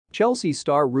Chelsea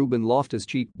star Ruben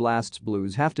Loftus-Cheek blasts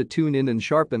Blues have to tune in and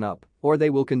sharpen up, or they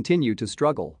will continue to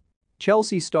struggle.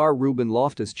 Chelsea star Ruben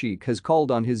Loftus-Cheek has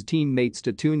called on his teammates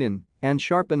to tune in and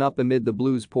sharpen up amid the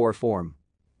Blues' poor form.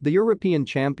 The European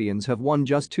champions have won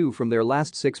just 2 from their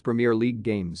last 6 Premier League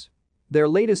games. Their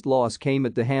latest loss came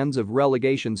at the hands of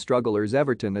relegation strugglers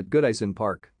Everton at Goodison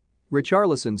Park.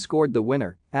 Richarlison scored the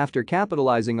winner after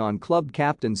capitalising on club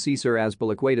captain Cesar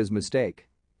Azpilicueta's mistake.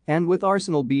 And with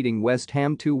Arsenal beating West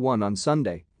Ham 2-1 on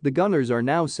Sunday, the Gunners are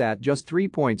now sat just 3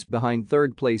 points behind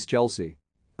third-place Chelsea.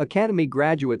 Academy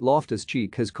graduate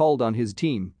Loftus-Cheek has called on his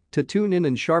team to tune in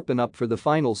and sharpen up for the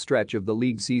final stretch of the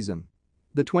league season.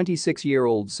 The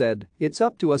 26-year-old said, "It's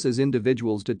up to us as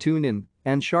individuals to tune in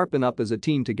and sharpen up as a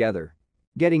team together.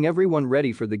 Getting everyone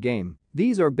ready for the game,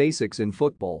 these are basics in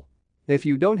football. If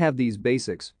you don't have these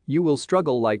basics, you will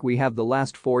struggle like we have the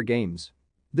last 4 games.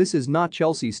 This is not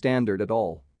Chelsea standard at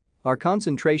all. Our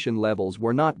concentration levels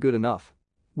were not good enough.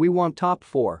 We want top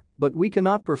 4, but we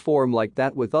cannot perform like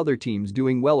that with other teams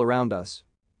doing well around us.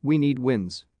 We need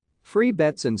wins." Free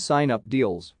bets and sign-up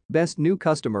deals, best new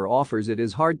customer offers. It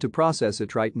is hard to process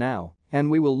it right now, and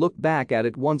we will look back at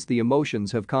it once the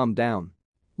emotions have calmed down.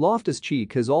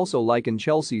 Loftus-Cheek has also likened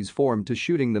Chelsea's form to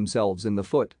shooting themselves in the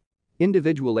foot.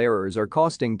 Individual errors are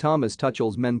costing Thomas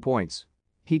Tuchel's men points.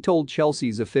 He told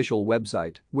Chelsea's official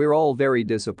website, "We're all very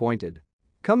disappointed.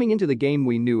 Coming into the game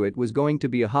we knew it was going to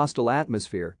be a hostile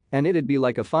atmosphere and it'd be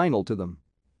like a final to them.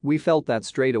 We felt that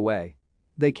straight away.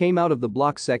 They came out of the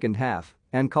blocks second half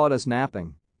and caught us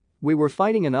napping. We were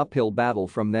fighting an uphill battle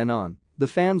from then on, the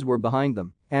fans were behind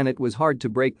them, and it was hard to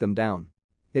break them down.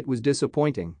 It was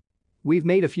disappointing. We've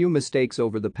made a few mistakes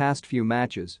over the past few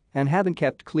matches and haven't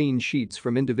kept clean sheets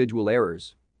from individual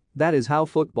errors. That is how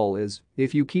football is.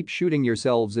 If you keep shooting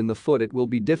yourselves in the foot it will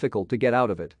be difficult to get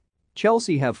out of it."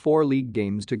 Chelsea have 4 league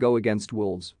games to go against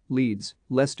Wolves, Leeds,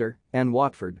 Leicester, and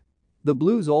Watford. The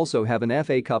Blues also have an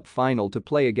FA Cup final to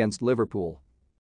play against Liverpool.